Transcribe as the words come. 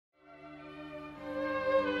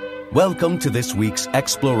Welcome to this week's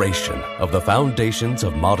exploration of the foundations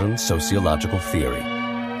of modern sociological theory.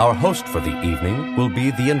 Our host for the evening will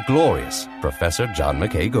be the inglorious Professor John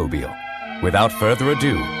McKay Gobeil. Without further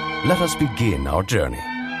ado, let us begin our journey.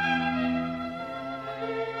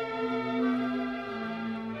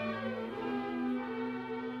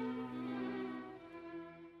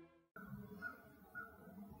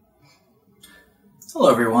 Hello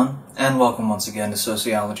everyone, and welcome once again to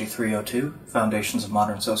Sociology 302, Foundations of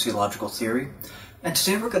Modern Sociological Theory. And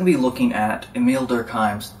today we're going to be looking at Emile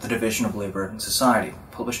Durkheim's The Division of Labor and Society,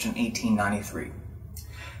 published in 1893.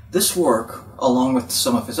 This work, along with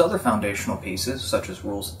some of his other foundational pieces, such as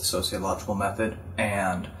Rules of the Sociological Method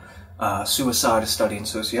and Suicide: A Study in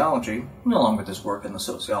Sociology, and along with his work in the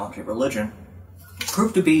Sociology of Religion,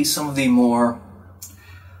 proved to be some of the more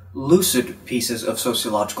lucid pieces of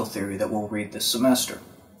sociological theory that we'll read this semester.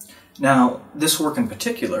 Now, this work in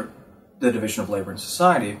particular, The Division of Labor and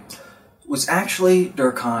Society, was actually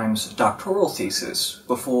Durkheim's doctoral thesis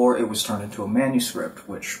before it was turned into a manuscript,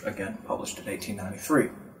 which, again, published in 1893.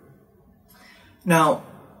 Now,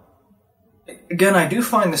 again, I do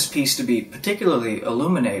find this piece to be particularly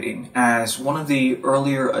illuminating as one of the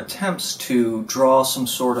earlier attempts to draw some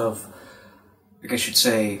sort of, I guess you'd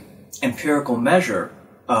say, empirical measure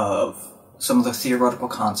of some of the theoretical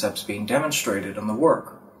concepts being demonstrated in the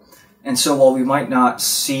work. And so while we might not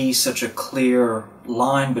see such a clear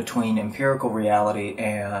line between empirical reality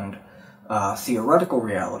and theoretical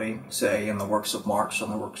reality, say in the works of Marx and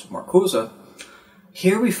the works of Marcuse,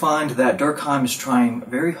 here we find that Durkheim is trying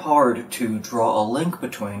very hard to draw a link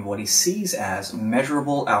between what he sees as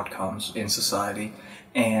measurable outcomes in society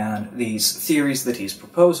and these theories that he's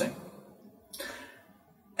proposing.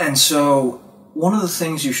 And so one of the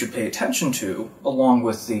things you should pay attention to, along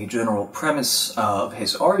with the general premise of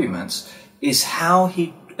his arguments, is how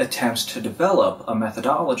he attempts to develop a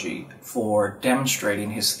methodology for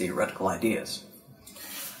demonstrating his theoretical ideas.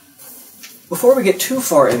 Before we get too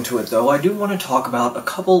far into it, though, I do want to talk about a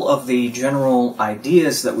couple of the general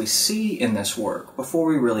ideas that we see in this work before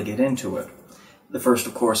we really get into it. The first,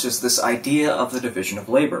 of course, is this idea of the division of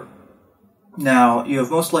labor. Now, you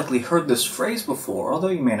have most likely heard this phrase before, although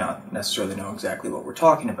you may not necessarily know exactly what we're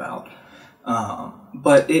talking about.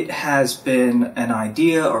 But it has been an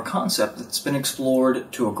idea or concept that's been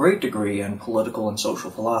explored to a great degree in political and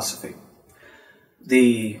social philosophy.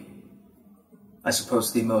 I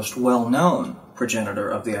suppose the most well-known progenitor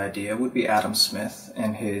of the idea would be Adam Smith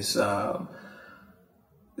in his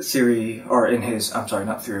theory, or in his, I'm sorry,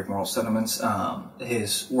 not theory of moral sentiments,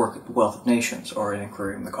 his work, The Wealth of Nations, or in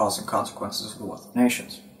Inquiring the Cause and Consequences of the Wealth of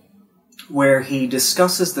Nations, where he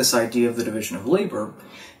discusses this idea of the division of labor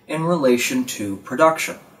in relation to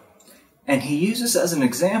production. And he uses as an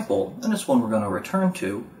example, and it's one we're going to return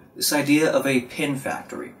to, this idea of a pin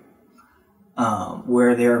factory,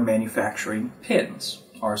 where they are manufacturing pins,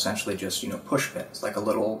 or essentially just, push pins, like a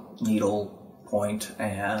little needle point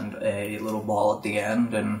and a little ball at the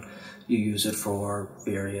end, and you use it for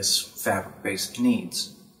various fabric-based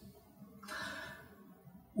needs.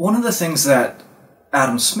 One of the things that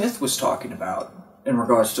Adam Smith was talking about in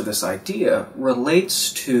regards to this idea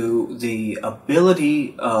relates to the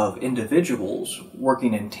ability of individuals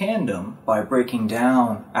working in tandem by breaking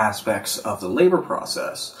down aspects of the labor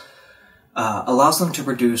process, allows them to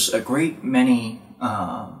produce a great many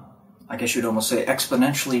I guess you'd almost say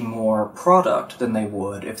exponentially more product than they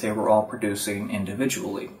would if they were all producing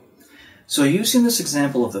individually. So using this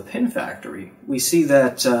example of the pin factory, we see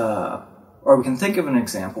that, or we can think of an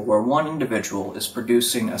example where one individual is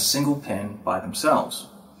producing a single pin by themselves.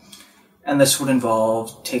 And this would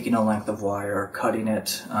involve taking a length of wire, cutting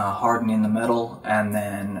it, hardening the metal, and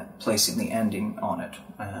then placing the ending on it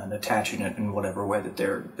and attaching it in whatever way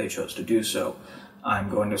that they chose to do so.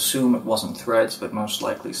 I'm going to assume it wasn't threads, but most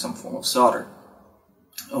likely some form of solder,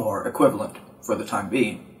 or equivalent for the time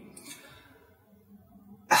being.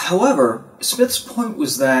 However, Smith's point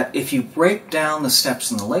was that if you break down the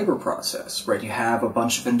steps in the labor process, right, you have a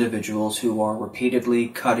bunch of individuals who are repeatedly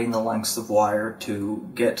cutting the lengths of wire to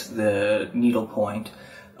get the needle point,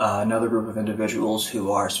 another group of individuals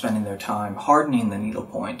who are spending their time hardening the needle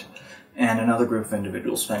point, and another group of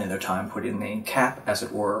individuals spending their time putting the cap, as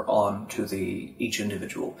it were, onto each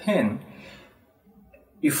individual pin,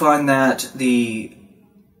 you find that the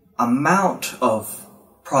amount of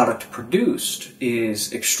product produced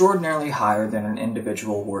is extraordinarily higher than an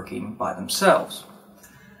individual working by themselves.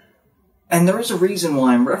 And there is a reason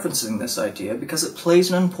why I'm referencing this idea, because it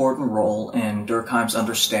plays an important role in Durkheim's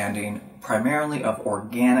understanding primarily of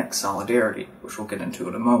organic solidarity, which we'll get into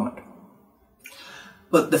in a moment.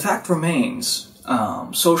 But the fact remains,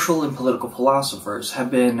 social and political philosophers have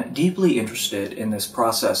been deeply interested in this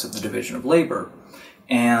process of the division of labor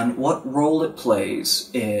and what role it plays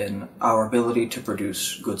in our ability to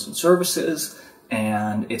produce goods and services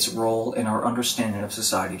and its role in our understanding of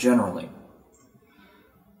society generally.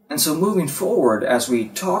 And so moving forward, as we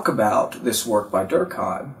talk about this work by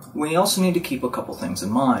Durkheim, we also need to keep a couple things in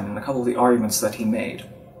mind and a couple of the arguments that he made.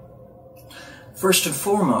 First and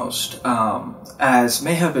foremost, as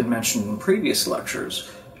may have been mentioned in previous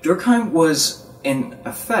lectures, Durkheim was in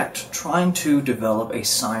effect trying to develop a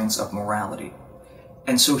science of morality.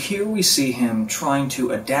 And so here we see him trying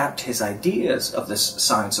to adapt his ideas of this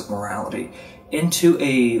science of morality into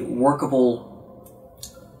a workable,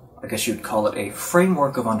 I guess you'd call it a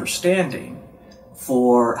framework of understanding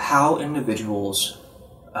for how individuals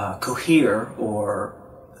cohere or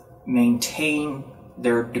maintain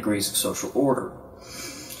their degrees of social order.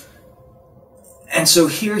 And so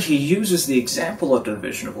here he uses the example of the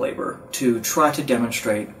division of labor to try to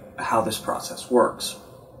demonstrate how this process works.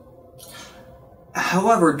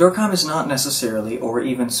 However, Durkheim is not necessarily or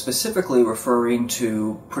even specifically referring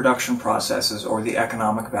to production processes or the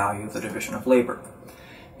economic value of the division of labor.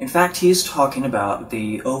 In fact, he is talking about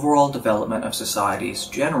the overall development of societies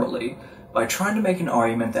generally by trying to make an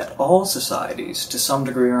argument that all societies, to some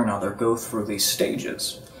degree or another, go through these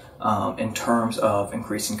stages in terms of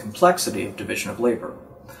increasing complexity of division of labor.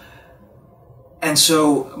 And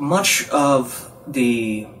so much of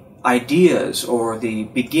the ideas or the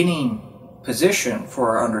beginning position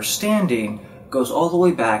for our understanding goes all the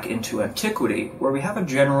way back into antiquity, where we have a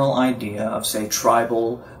general idea of, say,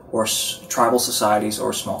 tribal societies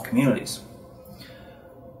or small communities.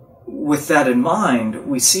 With that in mind,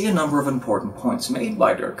 we see a number of important points made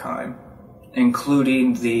by Durkheim,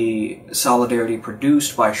 including the solidarity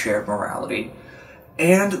produced by shared morality,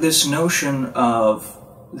 and this notion of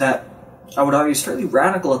that I would argue is fairly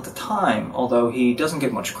radical at the time, although he doesn't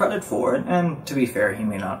get much credit for it, and to be fair, he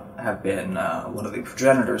may not have been one of the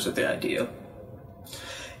progenitors of the idea,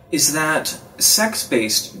 is that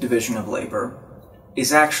sex-based division of labor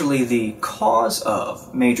is actually the cause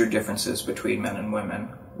of major differences between men and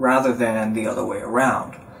women, rather than the other way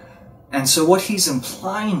around. And so what he's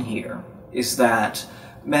implying here is that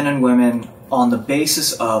men and women, on the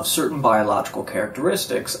basis of certain biological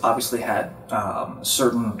characteristics, obviously had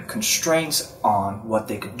certain constraints on what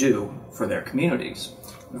they could do for their communities.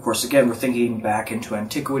 Of course, again, we're thinking back into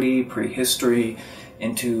antiquity, prehistory,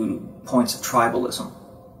 into points of tribalism.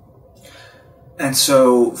 And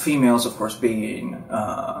so females, of course, being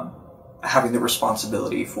having the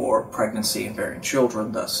responsibility for pregnancy and bearing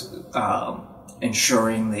children, thus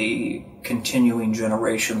ensuring the continuing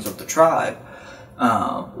generations of the tribe,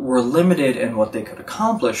 were limited in what they could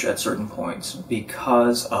accomplish at certain points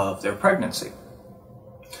because of their pregnancy.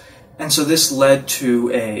 And so this led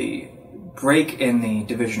to a break in the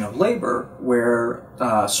division of labor where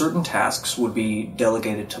certain tasks would be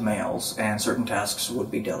delegated to males and certain tasks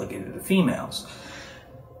would be delegated to females.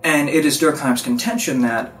 And it is Durkheim's contention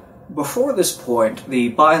that before this point, the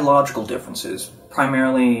biological differences,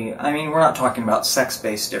 primarily, I mean, we're not talking about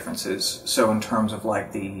sex-based differences, so in terms of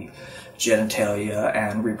like the genitalia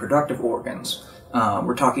and reproductive organs.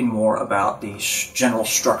 We're talking more about the general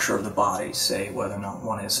structure of the body, say whether or not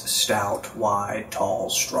one is stout, wide, tall,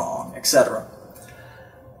 strong, etc.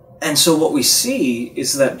 And so what we see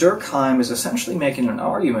is that Durkheim is essentially making an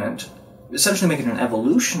argument, essentially making an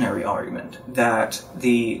evolutionary argument, that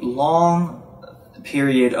the long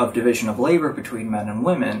period of division of labor between men and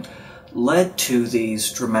women led to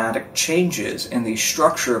these dramatic changes in the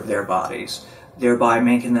structure of their bodies, thereby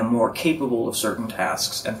making them more capable of certain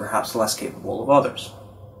tasks and perhaps less capable of others.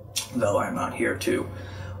 Though I'm not here to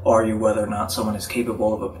argue whether or not someone is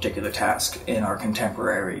capable of a particular task in our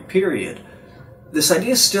contemporary period, this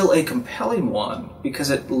idea is still a compelling one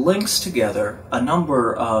because it links together a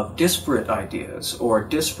number of disparate ideas or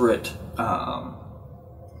disparate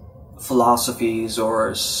philosophies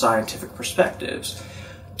or scientific perspectives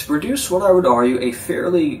to produce what I would argue a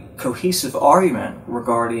fairly cohesive argument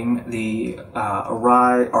regarding the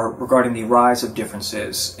rise of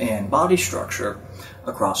differences in body structure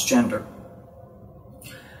across gender.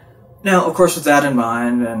 Now, of course, with that in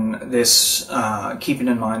mind, and this keeping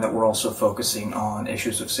in mind that we're also focusing on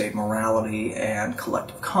issues of, say, morality and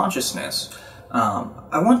collective consciousness,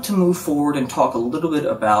 I want to move forward and talk a little bit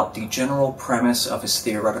about the general premise of his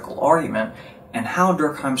theoretical argument and how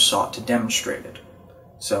Durkheim sought to demonstrate it.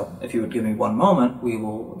 So, if you would give me one moment, we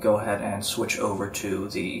will go ahead and switch over to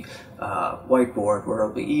the whiteboard where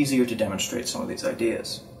it'll be easier to demonstrate some of these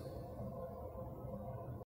ideas.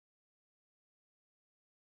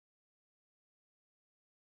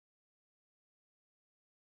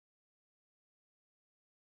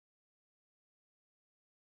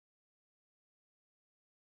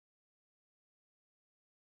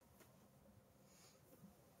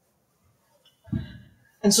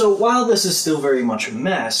 And so while this is still very much a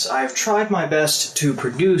mess, I've tried my best to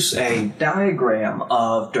produce a diagram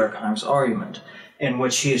of Durkheim's argument, in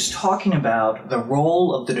which he is talking about the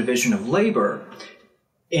role of the division of labor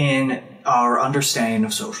in our understanding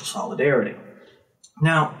of social solidarity.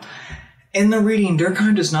 Now, in the reading,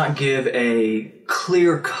 Durkheim does not give a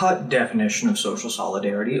clear-cut definition of social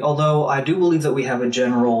solidarity, although I do believe that we have a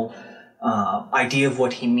general idea of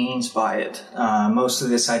what he means by it. Mostly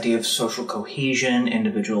this idea of social cohesion,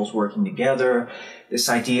 individuals working together, this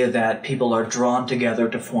idea that people are drawn together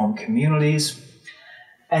to form communities.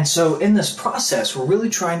 And so in this process, we're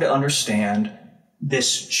really trying to understand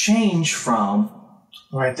this change from,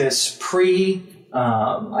 right, this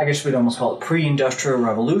I guess we'd almost call it pre-industrial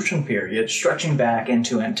revolution period, stretching back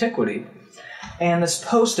into antiquity, and this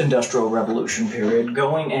post-industrial revolution period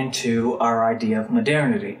going into our idea of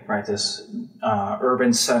modernity, right? This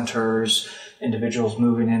urban centers, individuals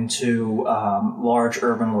moving into large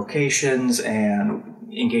urban locations and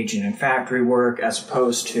engaging in factory work, as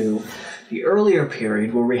opposed to the earlier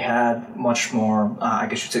period where we had much more, I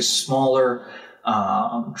guess you'd say, smaller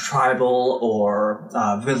tribal or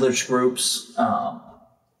village groups.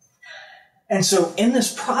 And so in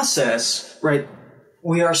this process, right,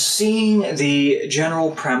 we are seeing the general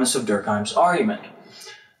premise of Durkheim's argument.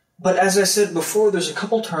 But as I said before, there's a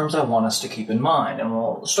couple terms I want us to keep in mind, and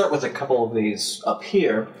we'll start with a couple of these up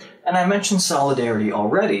here. And I mentioned solidarity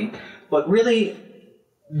already, but really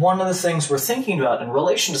one of the things we're thinking about in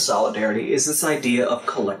relation to solidarity is this idea of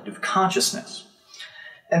collective consciousness.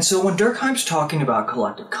 And so when Durkheim's talking about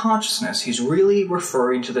collective consciousness, he's really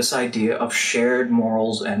referring to this idea of shared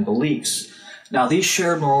morals and beliefs. Now, these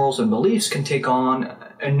shared morals and beliefs can take on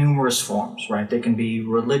numerous forms, right? They can be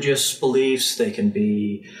religious beliefs, they can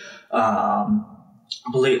be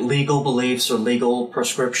legal beliefs or legal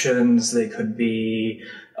prescriptions, they could be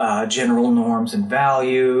general norms and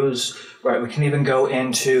values, right? We can even go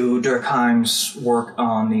into Durkheim's work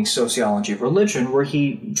on the sociology of religion, where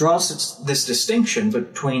he draws this distinction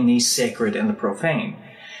between the sacred and the profane.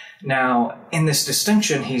 Now, in this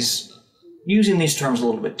distinction, he's using these terms a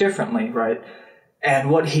little bit differently, right?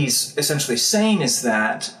 And what he's essentially saying is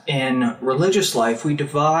that in religious life, we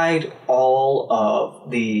divide all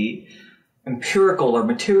of the empirical or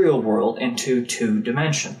material world into two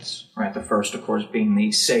dimensions, right? The first, of course, being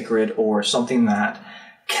the sacred, or something that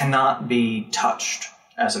cannot be touched,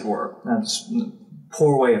 as it were. That's a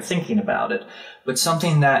poor way of thinking about it, but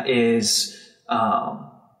something that is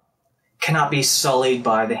cannot be sullied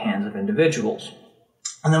by the hands of individuals.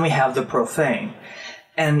 And then we have the profane.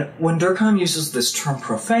 And when Durkheim uses this term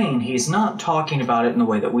profane, he's not talking about it in the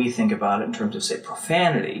way that we think about it in terms of, say,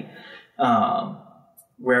 profanity,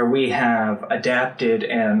 where we have adapted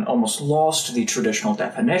and almost lost the traditional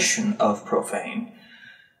definition of profane,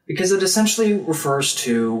 because it essentially refers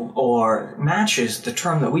to or matches the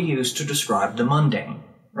term that we use to describe the mundane,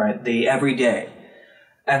 right, the everyday.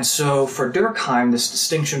 And so for Durkheim, this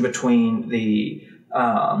distinction between the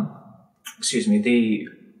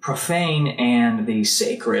profane and the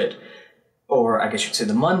sacred, or I guess you'd say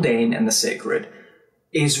the mundane and the sacred,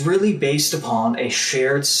 is really based upon a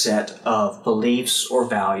shared set of beliefs or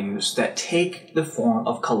values that take the form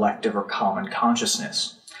of collective or common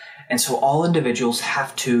consciousness. And so all individuals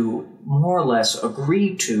have to more or less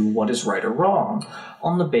agree to what is right or wrong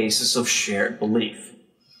on the basis of shared belief.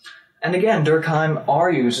 And again, Durkheim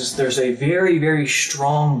argues there's a very, very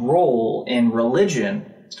strong role in religion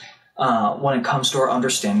when it comes to our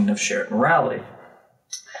understanding of shared morality.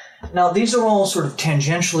 Now, these are all sort of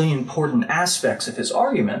tangentially important aspects of his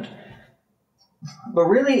argument, but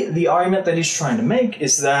really the argument that he's trying to make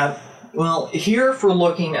is that, well, here if we're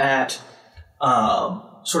looking at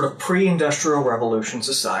sort of pre-industrial revolution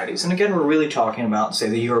societies, and again we're really talking about, say,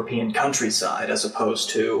 the European countryside as opposed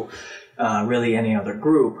to really any other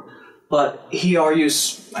group, but he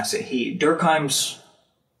argues, Durkheim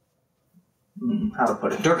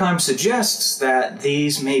suggests that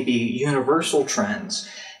these may be universal trends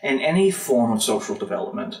in any form of social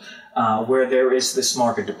development where there is this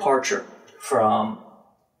marked departure from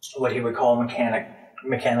what he would call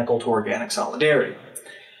mechanical to organic solidarity.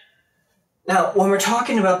 Now, when we're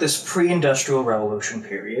talking about this pre-industrial revolution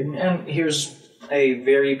period, and here's a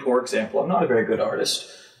very poor example, I'm not a very good artist,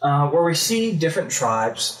 where we see different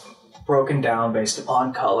tribes broken down based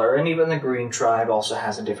upon color, and even the green tribe also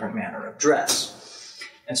has a different manner of dress.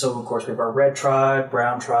 And so, of course, we have our red tribe,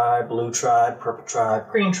 brown tribe, blue tribe, purple tribe,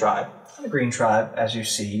 green tribe. And the green tribe, as you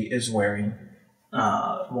see, is wearing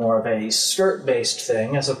more of a skirt-based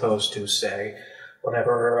thing as opposed to, say,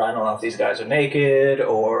 whatever, I don't know if these guys are naked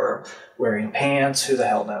or wearing pants, who the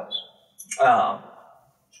hell knows.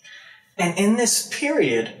 And in this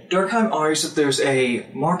period, Durkheim argues that there's a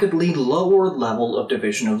markedly lower level of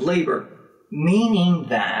division of labor, meaning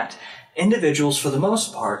that individuals, for the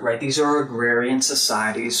most part, right, these are agrarian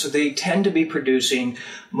societies, so they tend to be producing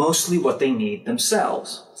mostly what they need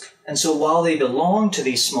themselves. And so while they belong to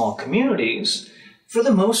these small communities, for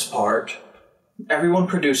the most part, everyone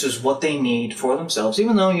produces what they need for themselves,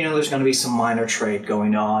 even though, there's going to be some minor trade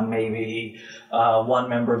going on. Maybe one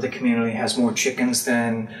member of the community has more chickens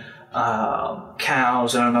than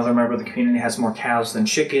cows, and another member of the community has more cows than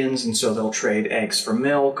chickens, and so they'll trade eggs for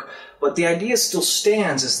milk. But the idea still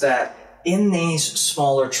stands is that in these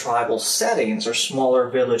smaller tribal settings or smaller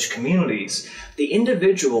village communities, the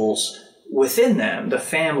individuals within them, the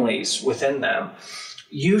families within them,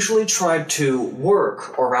 usually try to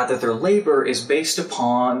work, or rather their labor is based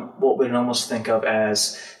upon what we'd almost think of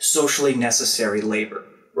as socially necessary labor,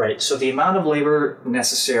 right? So the amount of labor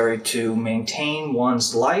necessary to maintain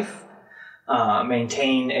one's life,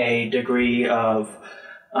 maintain a degree of,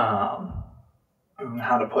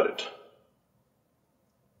 how to put it,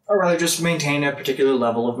 or rather just maintain a particular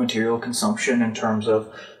level of material consumption in terms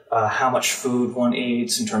of how much food one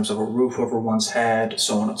eats, in terms of a roof over one's head,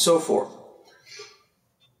 so on and so forth.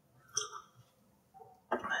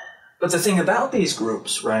 But the thing about these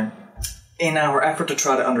groups, right, in our effort to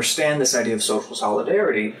try to understand this idea of social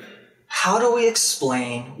solidarity, how do we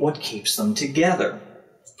explain what keeps them together?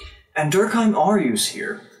 And Durkheim argues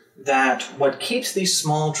here that what keeps these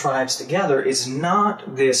small tribes together is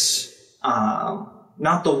not this,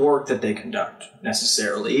 not the work that they conduct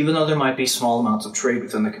necessarily, even though there might be small amounts of trade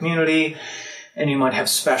within the community, and you might have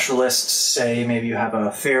specialists, say maybe you have a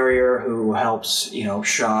farrier who helps,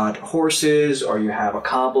 shod horses, or you have a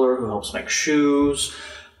cobbler who helps make shoes.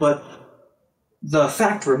 But the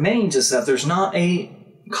fact remains is that there's not a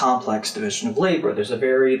complex division of labor. There's a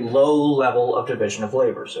very low level of division of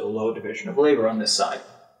labor, so low division of labor on this side.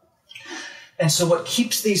 And so what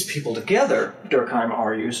keeps these people together, Durkheim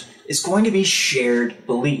argues, is going to be shared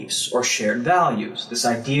beliefs or shared values, this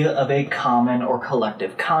idea of a common or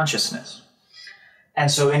collective consciousness. And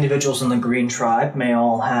so individuals in the green tribe may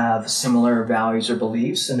all have similar values or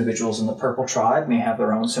beliefs. Individuals in the purple tribe may have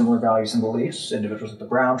their own similar values and beliefs. Individuals in the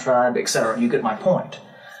brown tribe, etc. You get my point.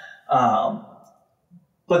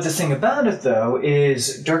 But the thing about it, though,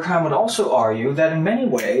 is Durkheim would also argue that in many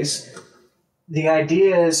ways, the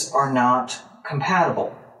ideas are not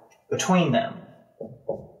compatible between them.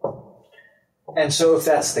 And so if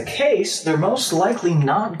that's the case, they're most likely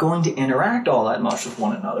not going to interact all that much with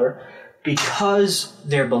one another because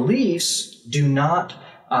their beliefs do not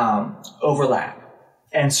overlap.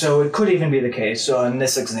 And so it could even be the case, so in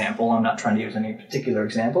this example, I'm not trying to use any particular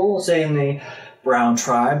example, we'll say in the Brown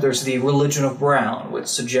tribe, there's the religion of Brown, which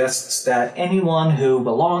suggests that anyone who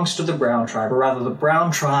belongs to the Brown tribe, or rather the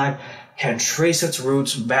Brown tribe, can trace its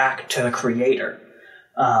roots back to the Creator.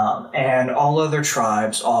 And all other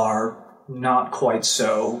tribes are not quite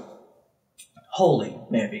so holy,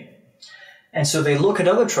 maybe. And so they look at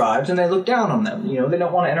other tribes and they look down on them. They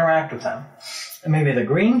don't want to interact with them. And maybe the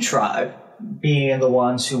Green tribe, being the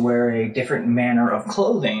ones who wear a different manner of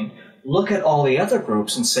clothing, look at all the other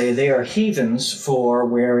groups and say they are heathens for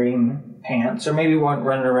wearing pants, or maybe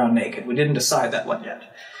running around naked. We didn't decide that one yet.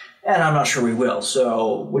 And I'm not sure we will,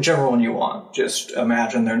 so whichever one you want. Just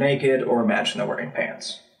imagine they're naked or imagine they're wearing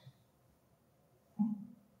pants.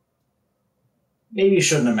 Maybe you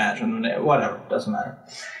shouldn't imagine them, whatever, doesn't matter.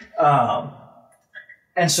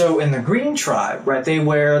 And so in the Green tribe, right, they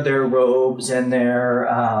wear their robes and their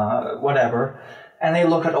whatever, and they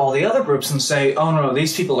look at all the other groups and say, oh no,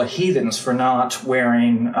 these people are heathens for not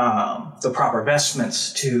wearing the proper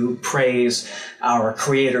vestments to praise our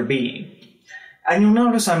Creator being. And you'll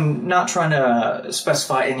notice I'm not trying to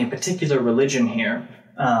specify any particular religion here,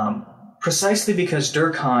 precisely because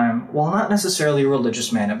Durkheim, while not necessarily a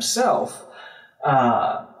religious man himself,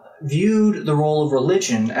 viewed the role of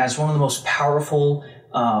religion as one of the most powerful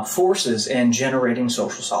forces in generating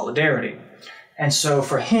social solidarity. And so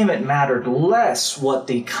for him, it mattered less what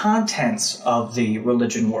the contents of the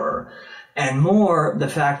religion were, and more the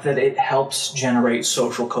fact that it helps generate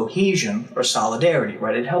social cohesion or solidarity,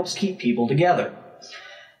 right? It helps keep people together.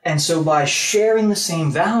 And so by sharing the same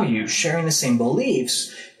values, sharing the same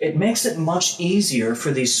beliefs, it makes it much easier for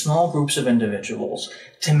these small groups of individuals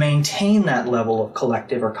to maintain that level of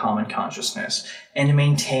collective or common consciousness and to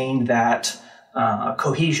maintain that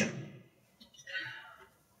cohesion.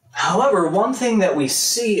 However, one thing that we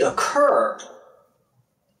see occur,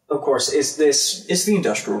 of course, is the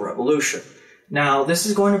Industrial Revolution. Now, this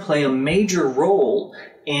is going to play a major role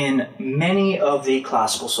in many of the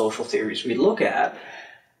classical social theories we look at,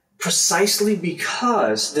 precisely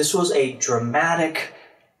because this was a dramatic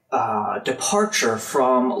departure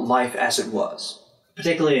from life as it was,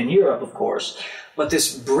 particularly in Europe, of course. But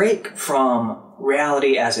this break from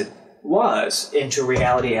reality as it was into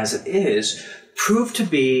reality as it is proved to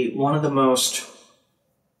be one of the most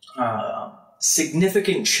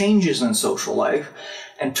significant changes in social life,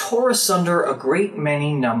 and tore asunder a great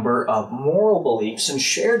many number of moral beliefs and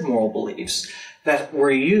shared moral beliefs that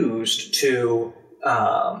were used to,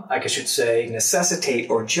 I guess you'd say, necessitate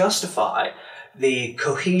or justify the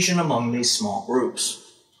cohesion among these small groups.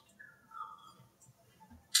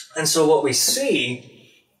 And so what we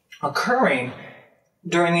see occurring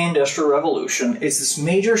during the Industrial Revolution is this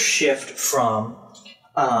major shift from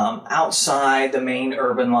outside the main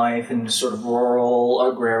urban life and sort of rural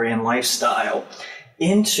agrarian lifestyle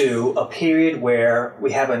into a period where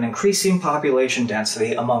we have an increasing population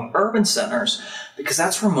density among urban centers, because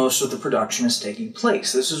that's where most of the production is taking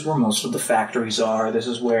place. This is where most of the factories are. This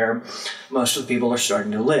is where most of the people are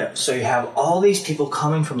starting to live. So you have all these people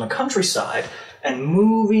coming from the countryside and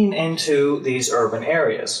moving into these urban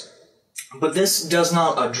areas. But this does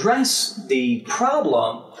not address the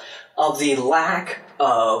problem of the lack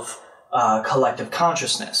of collective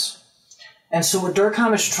consciousness. And so what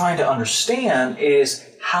Durkheim is trying to understand is,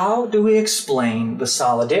 how do we explain the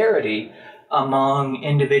solidarity among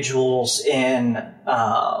individuals in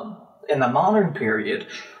the modern period,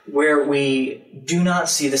 where we do not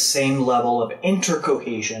see the same level of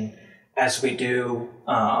intercohesion as we do,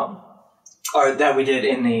 or that we did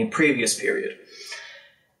in the previous period.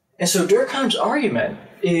 And so Durkheim's argument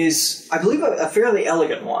is, I believe, a fairly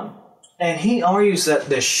elegant one. And he argues that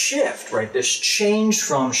this shift, right, this change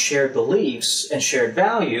from shared beliefs and shared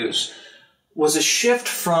values was a shift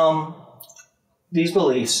from these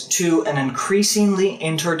beliefs to an increasingly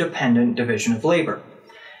interdependent division of labor.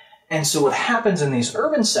 And so what happens in these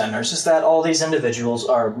urban centers is that all these individuals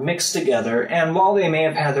are mixed together, and while they may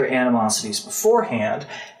have had their animosities beforehand,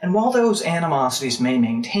 and while those animosities may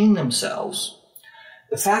maintain themselves,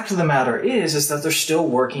 the fact of the matter is that they're still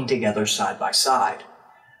working together side by side.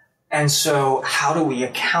 And so how do we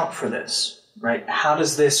account for this, right?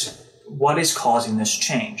 What is causing this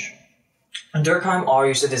change? And Durkheim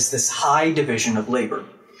argues it is this high division of labor.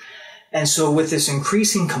 And so with this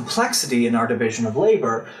increasing complexity in our division of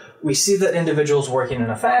labor, we see that individuals working in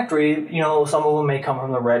a factory, some of them may come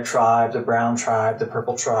from the red tribe, the brown tribe, the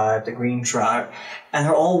purple tribe, the green tribe, and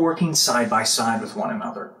they're all working side by side with one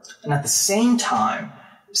another. And at the same time,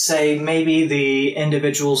 say maybe the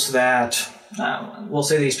individuals that, we'll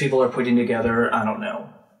say these people are putting together, I don't know,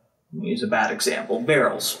 use a bad example,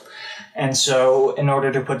 barrels. And so in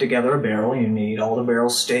order to put together a barrel, you need all the barrel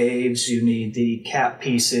staves, you need the cap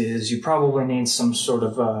pieces, you probably need some sort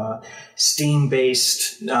of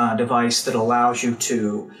steam-based device that allows you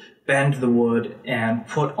to bend the wood and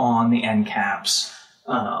put on the end caps.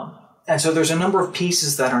 And so there's a number of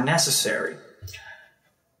pieces that are necessary.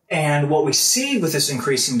 And what we see with this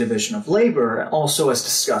increasing division of labor, also as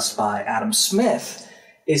discussed by Adam Smith,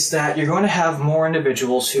 is that you're going to have more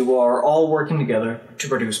individuals who are all working together to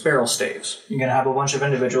produce barrel staves. You're going to have a bunch of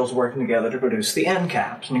individuals working together to produce the end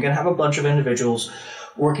caps. And you're going to have a bunch of individuals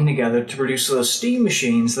working together to produce those steam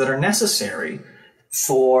machines that are necessary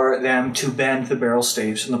for them to bend the barrel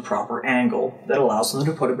staves in the proper angle that allows them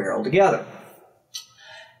to put a barrel together.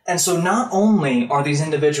 And so not only are these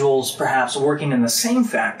individuals perhaps working in the same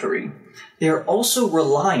factory, they're also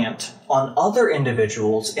reliant on other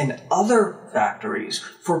individuals in other factories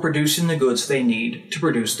for producing the goods they need to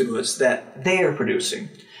produce the goods that they are producing.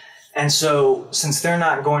 And so since they're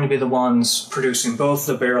not going to be the ones producing both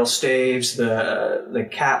the barrel staves, the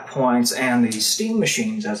cap points, and the steam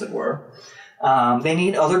machines, as it were, they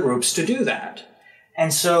need other groups to do that.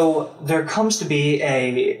 And so there comes to be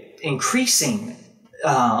a increasing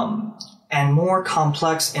and more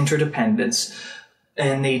complex interdependence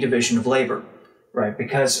in the division of labor, right?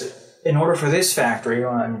 Because in order for this factory, or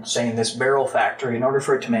I'm saying this barrel factory, in order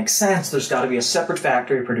for it to make sense, there's got to be a separate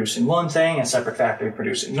factory producing one thing, a separate factory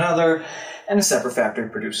producing another, and a separate factory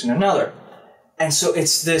producing another. And so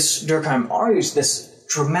it's this, Durkheim argues, this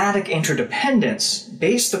dramatic interdependence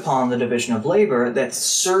based upon the division of labor that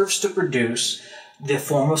serves to produce the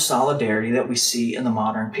form of solidarity that we see in the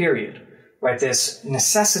modern period. Right, this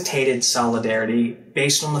necessitated solidarity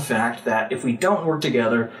based on the fact that if we don't work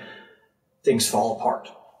together, things fall apart.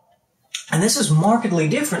 And this is markedly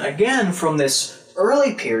different, again, from this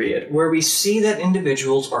early period where we see that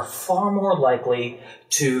individuals are far more likely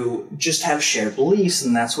to just have shared beliefs,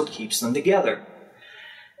 and that's what keeps them together.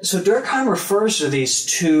 So Durkheim refers to these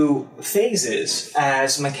two phases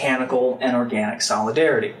as mechanical and organic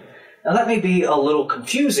solidarity. Now that may be a little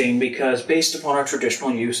confusing because based upon our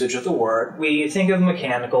traditional usage of the word, we think of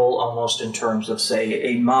mechanical almost in terms of,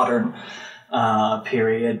 say, a modern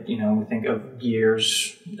period. You know, we think of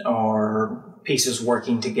gears or pieces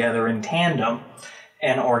working together in tandem,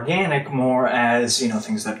 and organic more as, you know,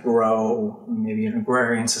 things that grow, maybe in an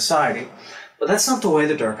agrarian society. But that's not the way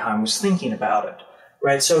that Durkheim was thinking about it,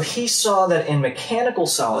 right? So he saw that in mechanical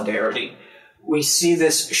solidarity, we see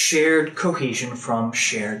this shared cohesion from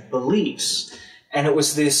shared beliefs. And it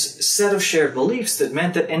was this set of shared beliefs that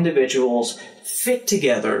meant that individuals fit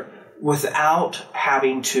together without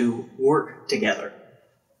having to work together.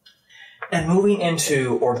 And moving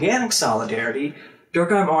into organic solidarity,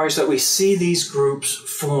 Durkheim argues that we see these groups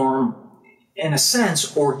form, in a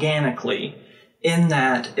sense, organically, in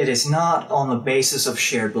that it is not on the basis of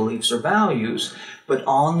shared beliefs or values, but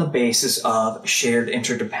on the basis of shared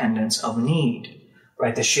interdependence of need,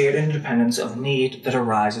 right? The shared interdependence of need that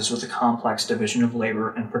arises with the complex division of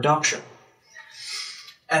labor and production.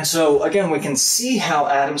 And so, again, we can see how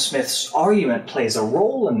Adam Smith's argument plays a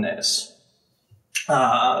role in this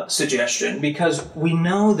suggestion, because we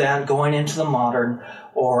know that going into the modern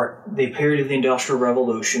or the period of the Industrial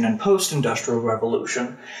Revolution and post-Industrial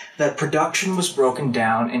Revolution, that production was broken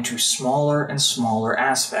down into smaller and smaller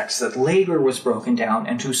aspects, that labor was broken down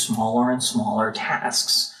into smaller and smaller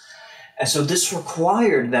tasks. And so this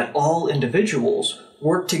required that all individuals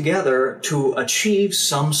work together to achieve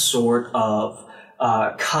some sort of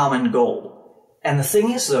common goal. And the thing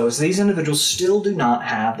is, though, is these individuals still do not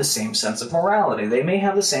have the same sense of morality. They may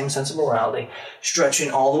have the same sense of morality stretching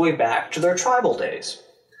all the way back to their tribal days.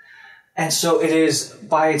 And so it is,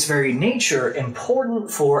 by its very nature, important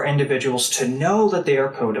for individuals to know that they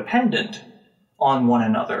are codependent on one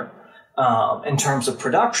another in terms of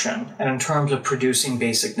production and in terms of producing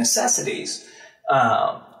basic necessities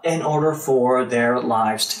in order for their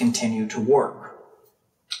lives to continue to work.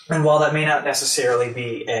 And while that may not necessarily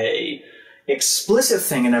be a explicit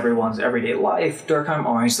thing in everyone's everyday life, Durkheim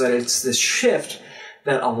argues that it's this shift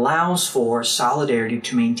that allows for solidarity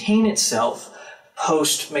to maintain itself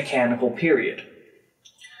post-mechanical period.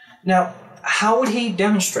 Now, how would he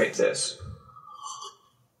demonstrate this?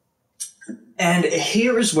 And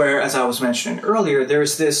here is where, as I was mentioning earlier,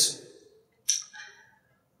 there's this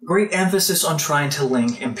great emphasis on trying to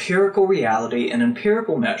link empirical reality and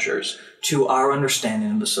empirical measures to our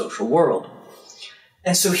understanding of the social world.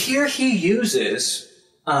 And so here he uses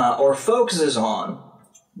or focuses on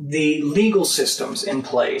the legal systems in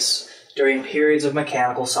place during periods of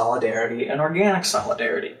mechanical solidarity and organic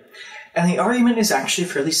solidarity. And the argument is actually a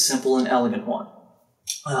fairly simple and elegant one,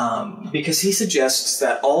 because he suggests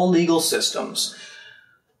that all legal systems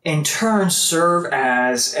in turn serve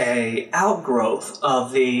as an outgrowth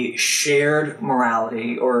of the shared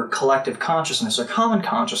morality or collective consciousness or common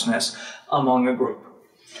consciousness among a group.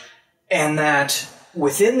 And that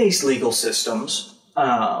within these legal systems,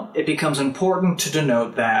 it becomes important to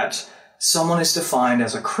denote that someone is defined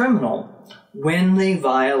as a criminal when they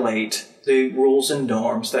violate the rules and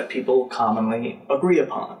norms that people commonly agree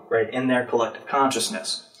upon, right, in their collective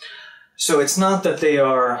consciousness. So it's not that they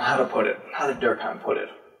are, how did Durkheim put it?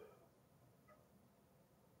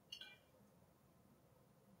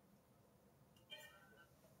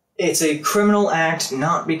 It's a criminal act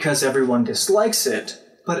not because everyone dislikes it,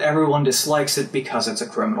 but everyone dislikes it because it's a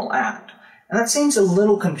criminal act. And that seems a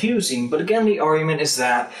little confusing, but again, the argument is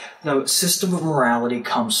that the system of morality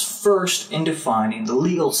comes first in defining the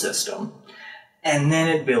legal system, and then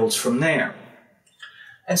it builds from there.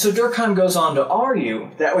 And so Durkheim goes on to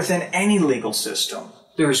argue that within any legal system,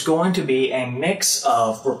 there's going to be a mix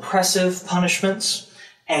of repressive punishments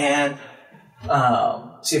and,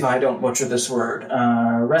 see if I don't butcher this word,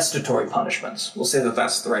 restitutory punishments. We'll say that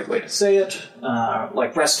that's the right way to say it,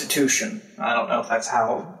 like restitution. I don't know if that's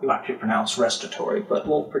how you actually pronounce restitutory, but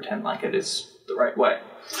we'll pretend like it is the right way.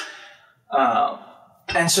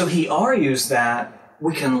 And so he argues that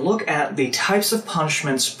we can look at the types of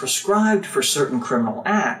punishments prescribed for certain criminal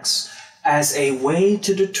acts as a way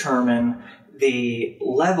to determine the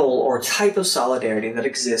level or type of solidarity that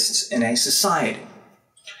exists in a society.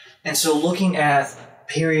 And so looking at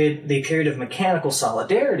the period of mechanical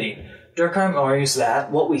solidarity, Durkheim argues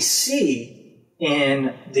that what we see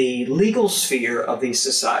in the legal sphere of these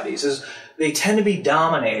societies is they tend to be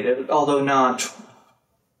dominated, although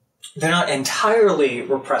they're not entirely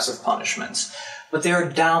repressive punishments, but they are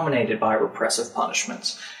dominated by repressive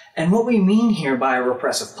punishments. And what we mean here by a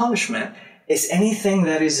repressive punishment is anything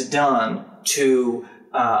that is done to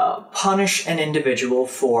punish an individual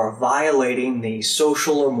for violating the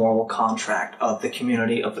social or moral contract of the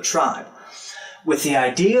community of the tribe, with the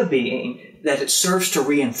idea being that it serves to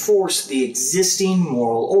reinforce the existing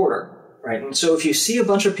moral order, right? And so if you see a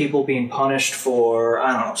bunch of people being punished for,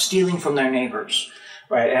 I don't know, stealing from their neighbors,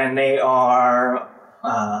 right, and they are,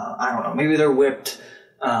 I don't know, maybe they're whipped,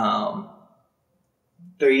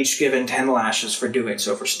 they're each given 10 lashes for doing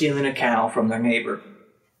so, for stealing a cow from their neighbor.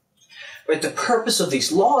 Right, the purpose of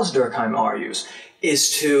these laws, Durkheim argues,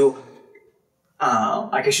 is to,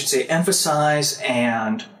 I guess you should say, emphasize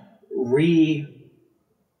and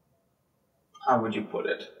how would you put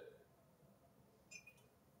it?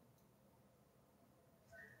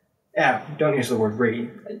 Yeah, don't use the word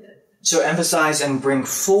So emphasize and bring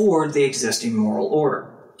forward the existing moral order.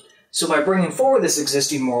 So by bringing forward this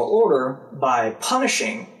existing moral order, by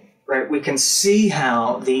punishing, right, we can see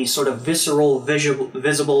how the sort of visceral,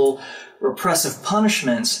 visible, repressive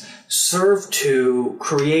punishments serve to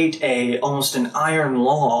create almost an iron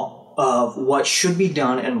law of what should be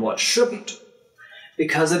done and what shouldn't,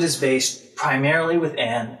 because it is based primarily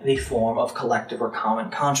within the form of collective or common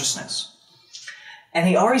consciousness. And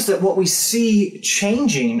he argues that what we see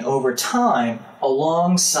changing over time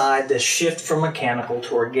alongside this shift from mechanical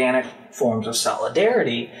to organic forms of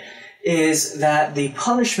solidarity is that the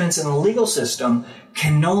punishments in the legal system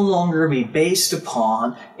can no longer be based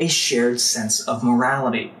upon a shared sense of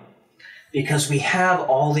morality, because we have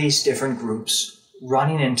all these different groups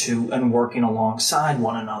running into and working alongside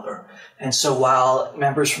one another. And so while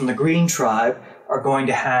members from the Green tribe are going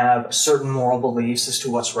to have certain moral beliefs as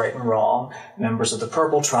to what's right and wrong, members of the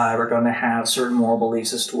Purple tribe are going to have certain moral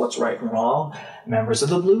beliefs as to what's right and wrong, members of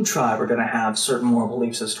the Blue tribe are going to have certain moral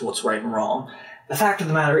beliefs as to what's right and wrong. The fact of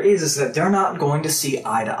the matter is that they're not going to see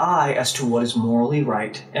eye to eye as to what is morally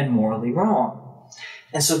right and morally wrong.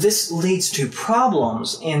 And so this leads to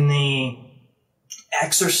problems in the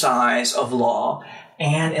exercise of law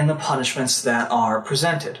and in the punishments that are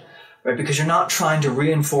presented, right? Because you're not trying to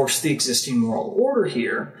reinforce the existing moral order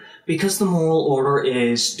here, because the moral order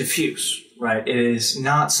is diffuse, right? It is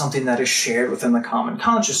not something that is shared within the common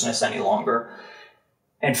consciousness any longer.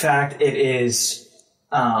 In fact, it is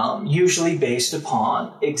usually based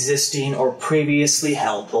upon existing or previously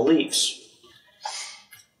held beliefs.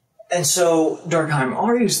 And so Durkheim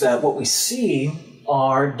argues that what we see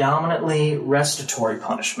are dominantly restitutory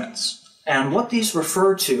punishments. And what these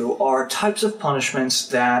refer to are types of punishments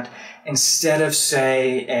that, instead of,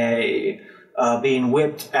 say, being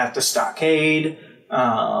whipped at the stockade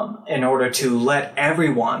in order to let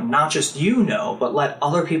everyone, not just you know, but let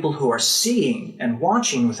other people who are seeing and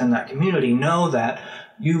watching within that community know that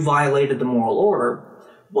you violated the moral order,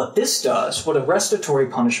 what this does, what a restitutory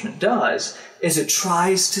punishment does, is it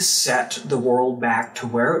tries to set the world back to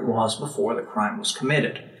where it was before the crime was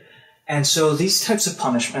committed. And so these types of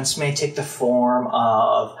punishments may take the form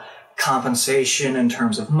of compensation in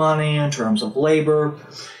terms of money, in terms of labor.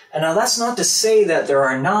 And now that's not to say that there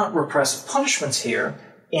are not repressive punishments here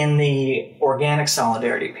in the organic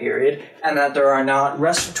solidarity period, and that there are not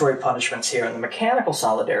restitutory punishments here in the mechanical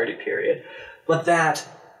solidarity period, but that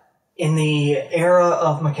in the era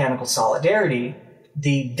of mechanical solidarity,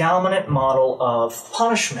 the dominant model of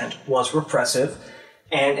punishment was repressive,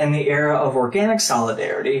 and in the era of organic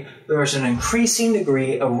solidarity, there is an increasing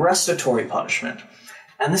degree of restitutory punishment.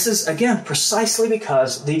 And this is, again, precisely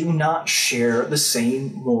because they do not share the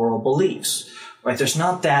same moral beliefs, right? There's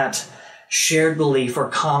not that shared belief or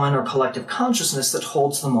common or collective consciousness that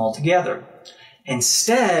holds them all together.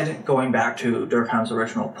 Instead, going back to Durkheim's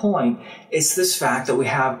original point, it's this fact that we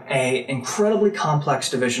have an incredibly complex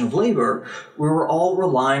division of labor where we're all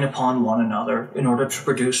relying upon one another in order to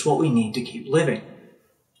produce what we need to keep living.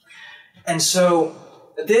 And so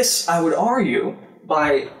this, I would argue,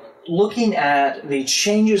 by looking at the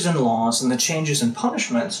changes in laws and the changes in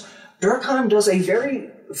punishments, Durkheim does a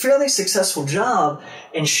fairly successful job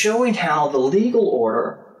in showing how the legal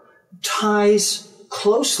order ties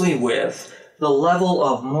closely with the level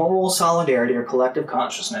of moral solidarity or collective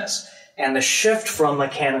consciousness and the shift from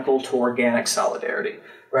mechanical to organic solidarity,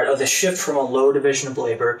 right? Or the shift from a low division of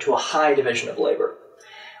labor to a high division of labor,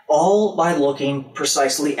 all by looking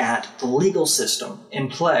precisely at the legal system in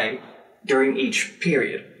play during each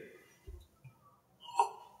period.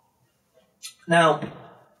 Now,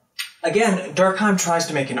 again, Durkheim tries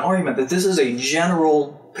to make an argument that this is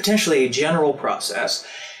potentially a general process,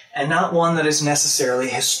 and not one that is necessarily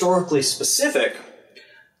historically specific,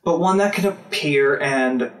 but one that can appear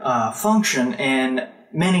and function in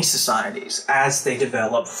many societies as they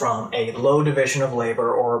develop from a low division of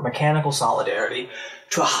labor or mechanical solidarity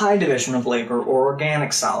to a high division of labor or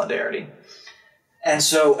organic solidarity. And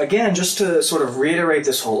so, again, just to sort of reiterate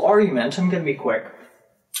this whole argument, I'm going to be quick.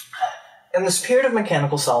 In the spirit of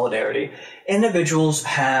mechanical solidarity, individuals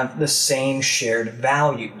have the same shared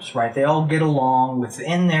values, right? They all get along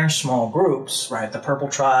within their small groups, right? The Purple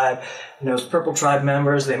Tribe knows Purple Tribe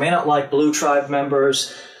members. They may not like Blue Tribe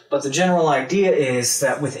members, but the general idea is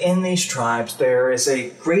that within these tribes, there is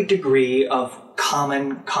a great degree of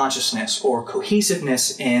common consciousness or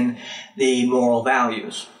cohesiveness in the moral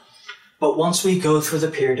values. But once we go through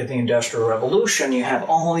the period of the Industrial Revolution, you have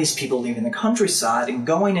all these people leaving the countryside and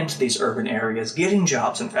going into these urban areas, getting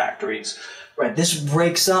jobs in factories, right? This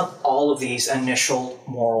breaks up all of these initial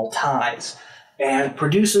moral ties and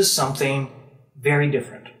produces something very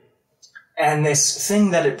different. And this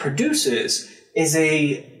thing that it produces is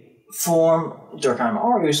a form, Durkheim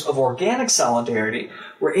argues, of organic solidarity,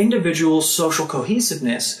 where individual social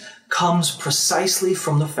cohesiveness comes precisely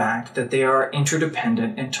from the fact that they are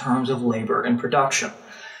interdependent in terms of labor and production.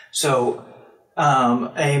 So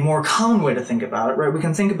a more common way to think about it, right, we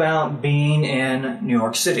can think about being in New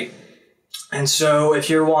York City. And so if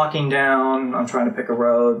you're walking down, I'm trying to pick a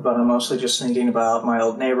road, but I'm mostly just thinking about my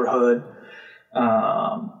old neighborhood.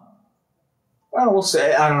 Well, we'll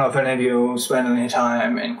say, I don't know if any of you spend any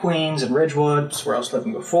time in Queens and Ridgewood, where I was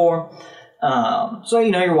living before. So,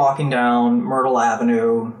 you're walking down Myrtle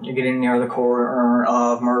Avenue, you're getting near the corner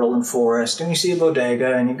of Myrtle and Forest, and you see a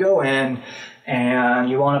bodega, and you go in, and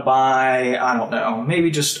you want to buy, I don't know,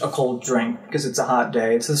 maybe just a cold drink, because it's a hot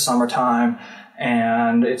day, it's the summertime,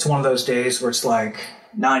 and it's one of those days where it's like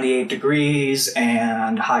 98 degrees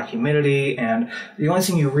and high humidity, and the only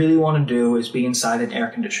thing you really want to do is be inside an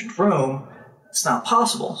air-conditioned room. It's not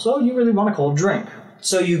possible, so you really want a cold drink.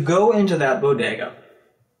 So you go into that bodega.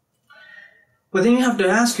 But then you have to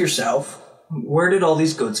ask yourself, where did all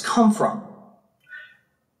these goods come from?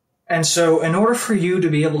 And so in order for you to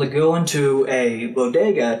be able to go into a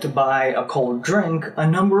bodega to buy a cold drink, a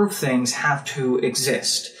number of things have to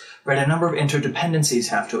exist, right? A number of interdependencies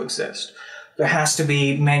have to exist. There has to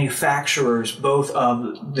be manufacturers, both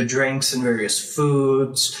of the drinks and various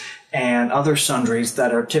foods and other sundries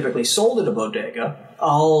that are typically sold at a bodega,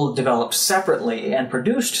 all developed separately and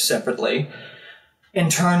produced separately, in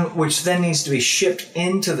turn, which then needs to be shipped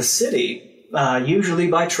into the city, usually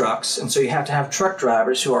by trucks. And so you have to have truck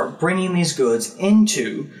drivers who are bringing these goods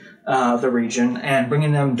into the region and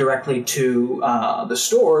bringing them directly to the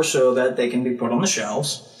store so that they can be put on the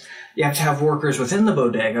shelves. You have to have workers within the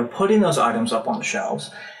bodega putting those items up on the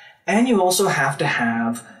shelves. And you also have to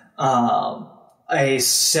have a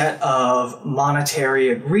set of monetary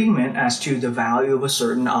agreement as to the value of a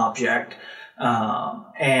certain object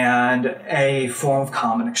and a form of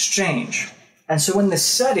common exchange. And so in this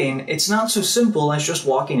setting, it's not so simple as just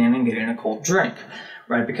walking in and getting a cold drink,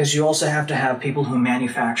 right? Because you also have to have people who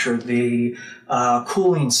manufacture the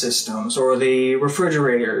cooling systems or the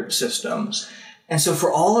refrigerator systems. And so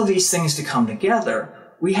for all of these things to come together,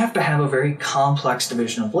 we have to have a very complex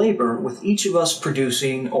division of labor, with each of us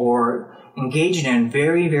producing or engaging in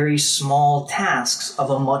very, very small tasks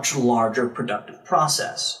of a much larger productive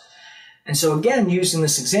process. And so again, using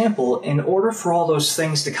this example, in order for all those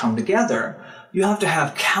things to come together, you have to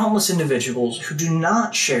have countless individuals who do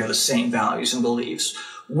not share the same values and beliefs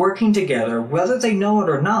working together, whether they know it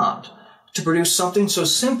or not, to produce something so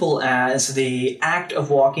simple as the act of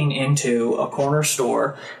walking into a corner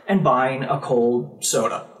store and buying a cold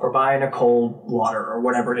soda or buying a cold water or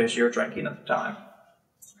whatever it is you're drinking at the time.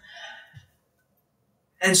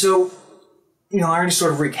 And so, I already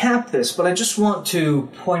sort of recapped this, but I just want to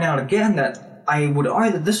point out again that I would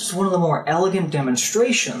argue that this is one of the more elegant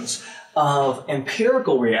demonstrations of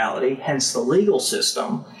empirical reality, hence the legal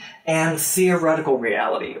system, and theoretical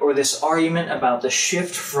reality, or this argument about the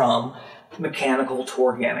shift from mechanical to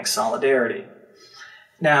organic solidarity.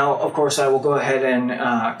 Now, of course, I will go ahead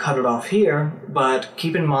and cut it off here, but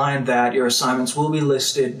keep in mind that your assignments will be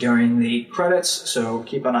listed during the credits, so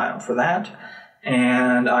keep an eye out for that.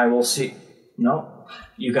 And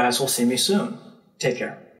you guys will see me soon. Take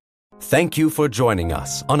care. Thank you for joining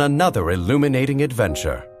us on another illuminating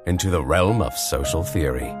adventure into the realm of social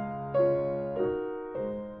theory.